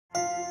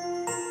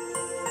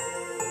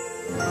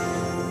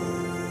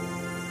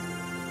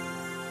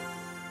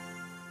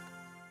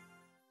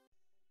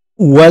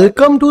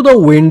Welcome to the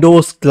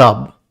Windows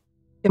Club.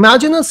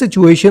 Imagine a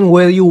situation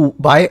where you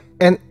buy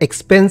an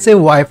expensive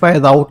Wi-Fi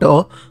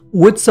router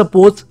which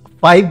supports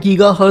 5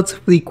 GHz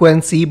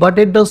frequency, but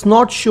it does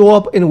not show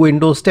up in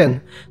Windows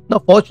 10. Now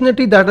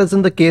fortunately that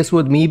isn't the case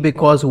with me,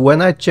 because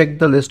when I check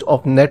the list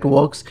of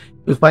networks,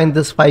 you'll find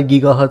this 5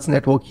 GHz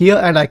network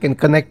here and I can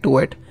connect to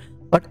it.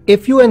 But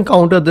if you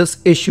encounter this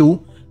issue,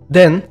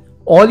 then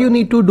all you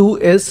need to do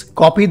is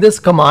copy this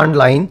command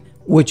line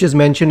which is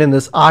mentioned in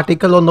this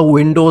article on the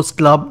Windows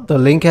Club. The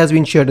link has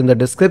been shared in the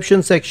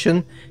description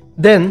section.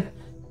 Then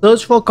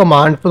search for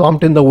command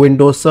prompt in the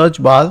Windows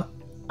search bar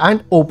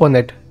and open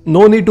it.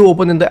 No need to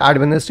open in the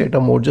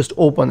administrator mode, just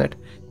open it.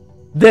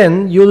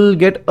 Then you'll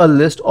get a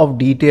list of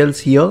details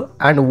here,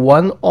 and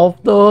one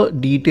of the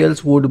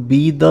details would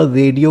be the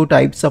radio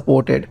type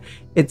supported.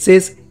 It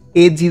says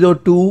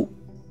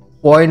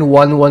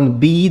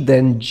 802.11b,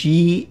 then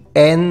G,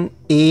 N,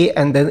 A,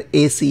 and then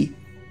AC.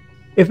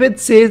 If it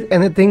says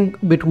anything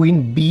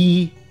between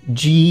B,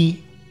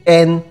 G,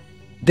 N,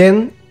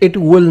 then it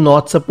will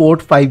not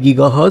support 5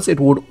 GHz. It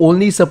would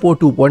only support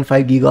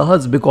 2.5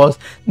 GHz because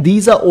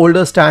these are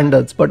older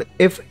standards. But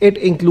if it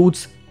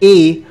includes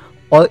A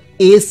or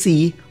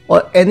AC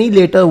or any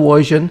later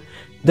version,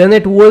 then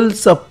it will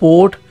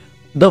support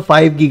the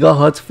 5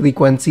 GHz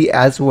frequency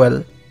as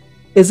well.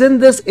 Isn't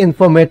this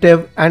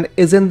informative and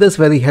isn't this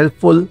very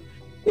helpful?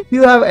 If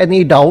you have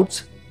any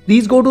doubts,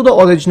 please go to the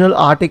original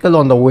article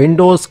on the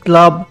Windows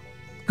Club,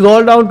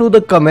 scroll down to the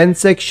comment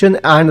section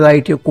and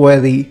write your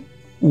query.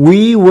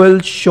 We will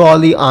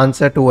surely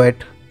answer to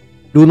it.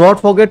 Do not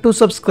forget to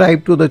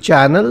subscribe to the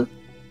channel.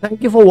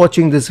 Thank you for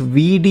watching this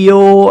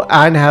video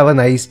and have a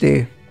nice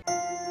day.